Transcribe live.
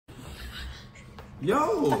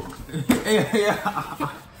Yo. Yeah.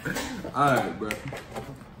 Alright, bro.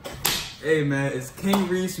 Hey man, it's King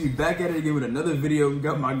Reese. We back at it again with another video. We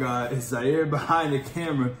got my guy Zaire behind the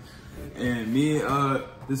camera. And me,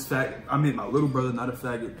 this fat, I mean my little brother, not a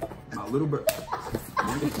faggot. My little brother.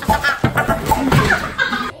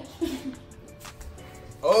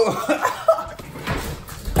 Oh.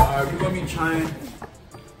 Alright, we're gonna be trying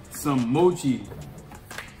some mochi.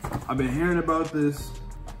 I've been hearing about this.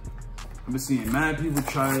 I've been seeing mad people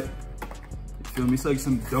try it. You feel me? It's like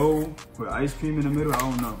some dough with ice cream in the middle. I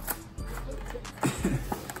don't know.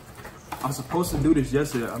 I was supposed to do this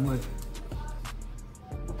yesterday. I'm like,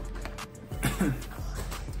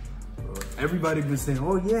 everybody been saying,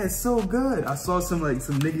 oh yeah, it's so good. I saw some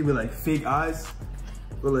nigga with like fake eyes,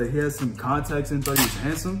 but like he had some contacts and thought he was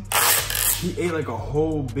handsome. He ate like a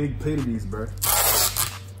whole big plate of these, bro.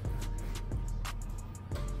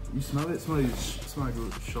 You smell it? Smell like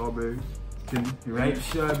a strawberry. Right,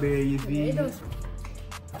 strawberry, you feel?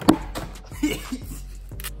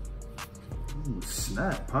 Ooh,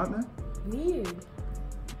 snap, partner. Weird.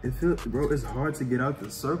 It feels, bro, it's hard to get out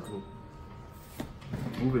the circle.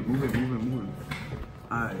 Move it.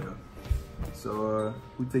 Alright, yo. So,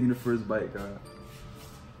 who's taking the first bite, guy?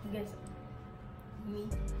 I guess me.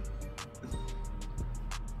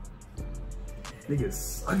 Nigga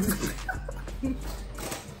sucks.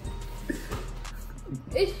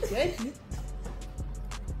 It's good.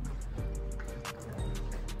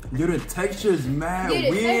 Yo, the texture is mad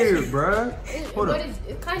weird, bruh. Hold up.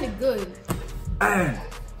 It's kind of good. And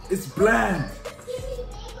it's bland.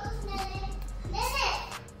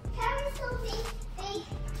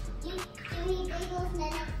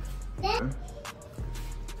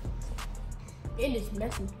 And it's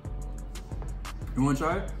messy. You wanna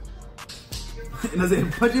try it? And I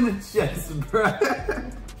said, punch in the chest, bruh.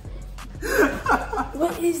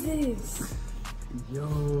 What is this?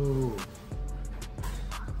 Yo.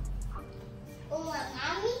 Oh, my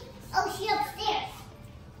mommy? Oh, she upstairs.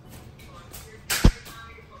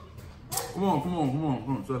 Come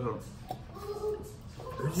on. Shut up.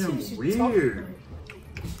 It's weird.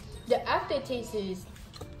 The aftertaste is.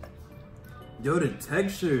 Yo, the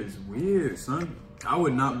texture is weird, son. I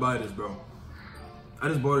would not buy this, bro. I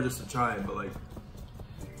just bought it just to try it, but like,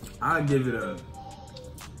 I'd give it a.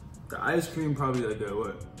 The ice cream probably like a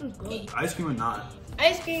what? Ice cream or not?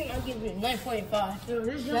 Ice cream, I'll give it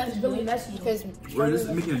 9.5. That's really messy because. Bro, this is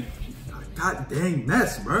making a god dang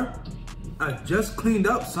mess, bro. I just cleaned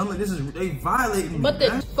up something. This is they violating me. But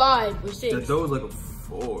the 5 or 6. The dough is like a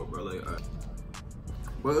 4, bro. Like,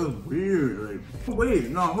 but it's weird. Like, wait,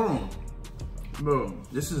 no, hold on, bro.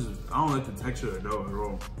 This is I don't like the texture of the dough at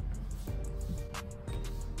all.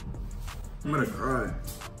 I'm gonna cry.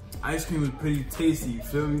 Ice cream was pretty tasty. You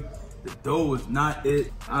feel me? The dough was not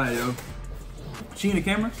it. All right, yo. She in the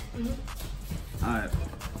camera? Mm-hmm. All right.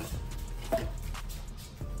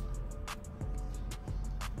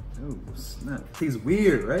 Oh, snap. It tastes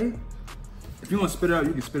weird, right? If you want to spit it out,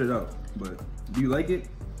 you can spit it out. But do you like it?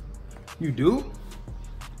 You do?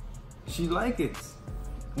 She like it.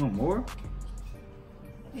 Want more?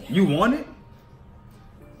 You want it?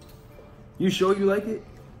 You sure you like it?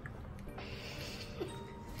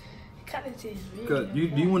 Kind of tastes weird. Do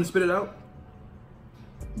you want to spit it out?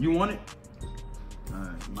 You want it?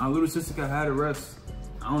 Alright, my little sister got had to rest.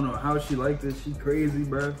 I don't know how she liked it. She crazy,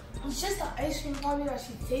 bro. It's just the ice cream probably that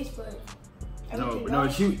she tastes, but no,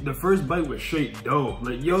 the first bite was straight dough.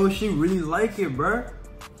 Like, yo, she really like it, bro.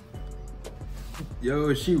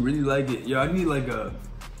 Yo, she really like it. Yo, I need like a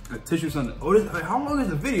tissue or something. Oh, how long is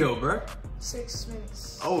the video, bro? 6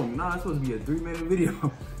 minutes. Oh, nah, it's supposed to be a 3-minute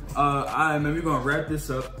video. Alright, man, we're gonna wrap this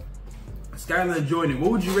up. Skylar enjoyed it.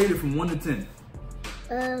 What would you rate it from 1 to 10?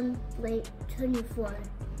 Like 24.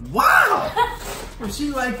 Wow! Well, she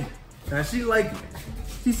like it. Now, she like it.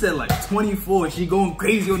 She said like 24. She going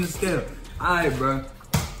crazy on the scale. All right, bro.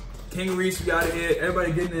 King Reese, we out of here.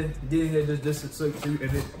 Everybody get in here just so you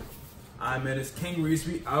end it. All right, man. It's King Reese.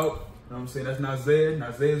 We out. You know what I'm saying? That's Nazir.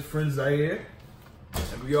 Nazir's friends right here.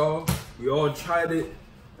 And we all tried it.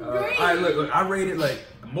 All right, look. I rated like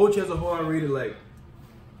Mochi as a whole. I rated like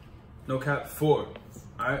no cap 4. All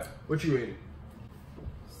right. What you rated?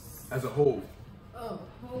 As a whole. Oh,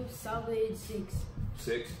 whole solid 6.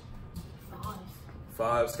 6. 5.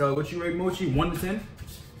 5. Skylar, what you rate Mochi? 1 to 10?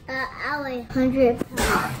 I like 100.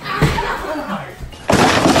 Oh my